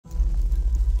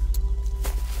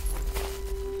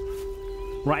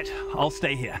Right, I'll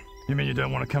stay here. You mean you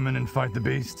don't want to come in and fight the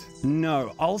beast?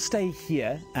 No, I'll stay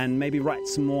here and maybe write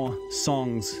some more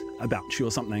songs about you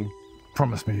or something.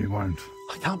 Promise me you won't.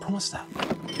 I can't promise that.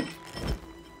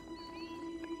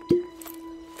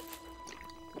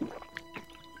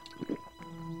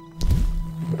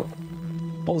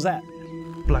 What was that?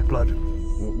 Black blood.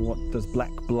 What does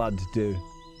black blood do?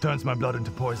 Turns my blood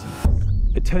into poison.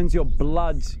 It turns your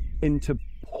blood into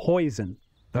poison.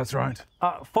 That's right.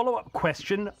 Follow-up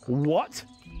question, what?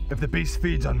 If the beast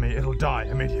feeds on me, it'll die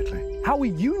immediately. How are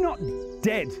you not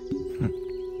dead?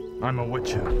 I'm a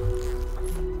witcher.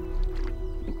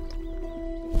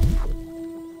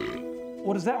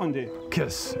 What does that one do?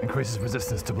 Kiss increases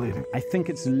resistance to bleeding. I think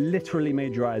it's literally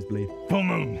made your eyes bleed. Full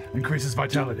moon increases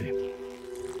vitality.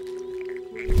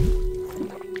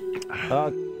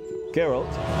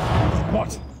 Geralt,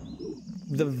 What?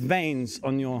 the veins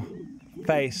on your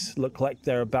face look like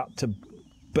they're about to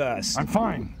burst. I'm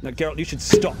fine. Now, Geralt, you should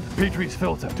stop. Petrie's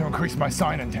filter to increase my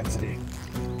sign intensity.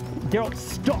 Geralt,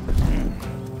 stop.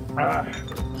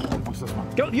 What's this one?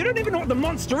 Geralt, you don't even know what the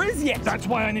monster is yet. That's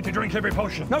why I need to drink every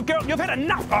potion. No, Geralt, you've had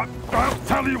enough. I'll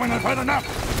tell you when I've had enough.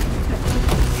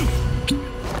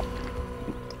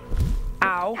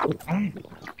 Ow.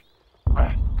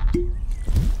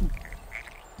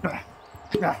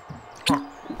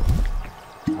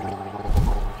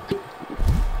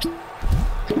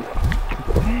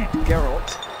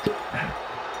 Geralt.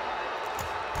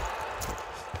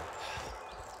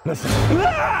 Listen,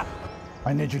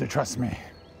 I need you to trust me.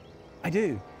 I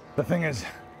do. The thing is,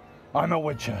 I'm a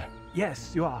witcher,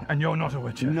 Yes, you are. and you're not a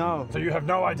witcher. No. So you have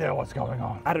no idea what's going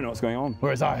on. I don't know what's going on.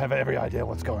 Whereas I have every idea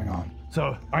what's going on.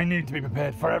 So I need to be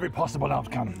prepared for every possible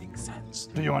outcome. Makes sense.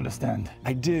 Do you understand?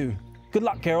 I do. Good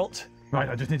luck, Geralt. Right,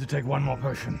 I just need to take one more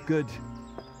potion. Good.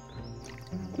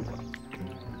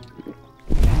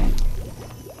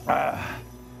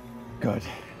 Good.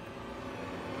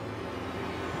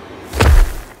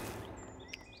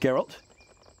 Geralt?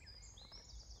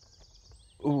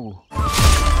 Ooh.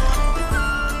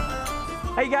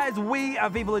 Hey guys, we are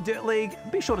Viva the Dirt League.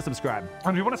 Be sure to subscribe.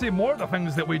 And if you want to see more of the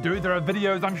things that we do, there are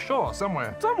videos, I'm sure,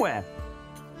 somewhere. Somewhere.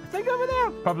 I think over there.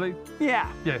 Probably.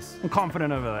 Yeah. Yes. I'm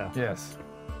confident over there. Yes.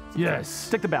 Yes.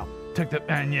 Stick the bell. Tick the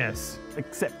and yes.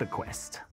 Accept the quest.